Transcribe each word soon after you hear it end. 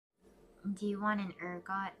Do you want an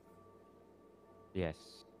ergot? Yes.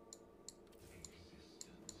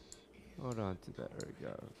 Hold on to the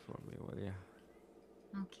ergot for me, will ya?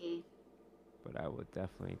 Okay. But I will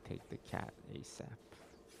definitely take the cat ASAP.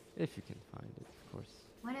 If you can find it, of course.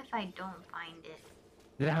 What if I don't find it?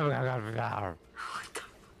 What the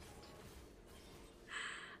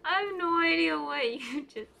I have no idea what you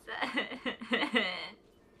just said.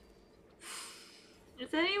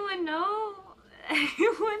 Does anyone know?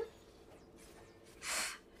 Anyone?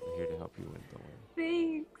 I'm here to help you win, don't worry.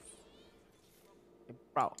 Thanks. Hey,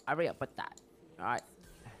 bro, hurry up with that. Alright.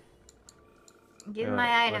 Give Wait,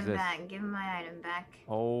 my what's item this? back. Give my item back.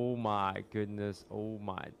 Oh my goodness. Oh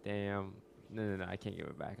my damn. No, I can't give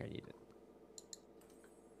it back. I need it.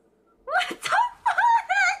 What the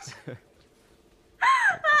fuck?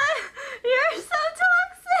 You're so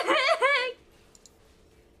toxic!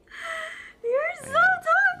 You're so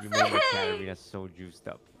You made my cat toxic! arena so juiced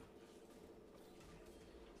up.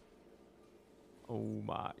 Oh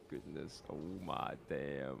my goodness. Oh my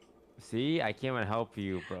damn. See, I came and help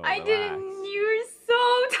you, bro. I Relax. didn't. You're so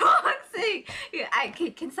toxic.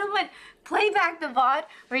 Can someone play back the VOD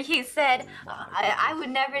where he said, I would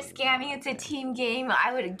never scam you. It's a team game.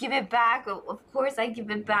 I would give it back. Of course, I give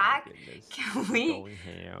it back. Can we? Going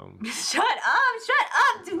ham. Shut up! Shut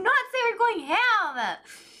up! Do not say we're going ham.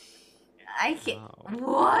 I can't. Wow.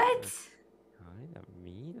 What? That's kind of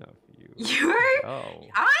mean of you. You're. Oh.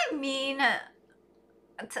 I mean.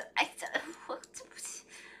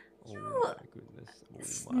 Oh my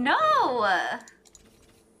goodness. Oh my No.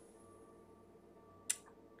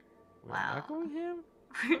 We're Wow. not going ham?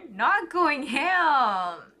 We're not going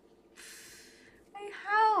ham. Like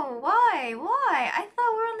how? Why? Why? I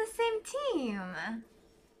thought we're on the same team.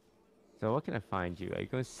 So what can I find you? Are you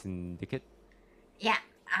going syndicate? Yeah,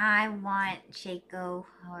 I want Shaco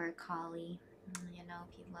or Kali. You know,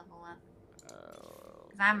 if you level up.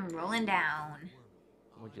 Cause I'm rolling down.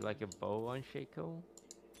 Would you like a bow on Shaco?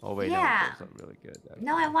 Oh wait, Yeah. no, bow's not really good.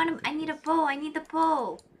 No, I want him. I need a bow. I need the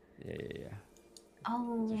bow. Yeah.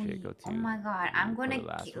 Oh, Shaco oh too. my god, You I'm put gonna a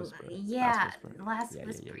last kill. whisper. Yeah, Last last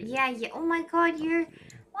whisper. whisper. Yeah. Yeah. Oh my god, you're. Yeah.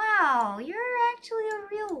 Wow, you're actually a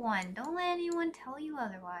real one. Don't let anyone tell you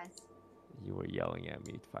otherwise. You were yelling at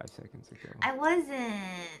me 5 seconds ago. I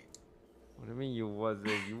wasn't. What do you mean you wasn't?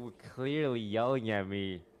 You were clearly yelling at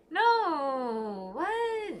me. No,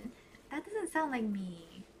 what? That doesn't sound like me.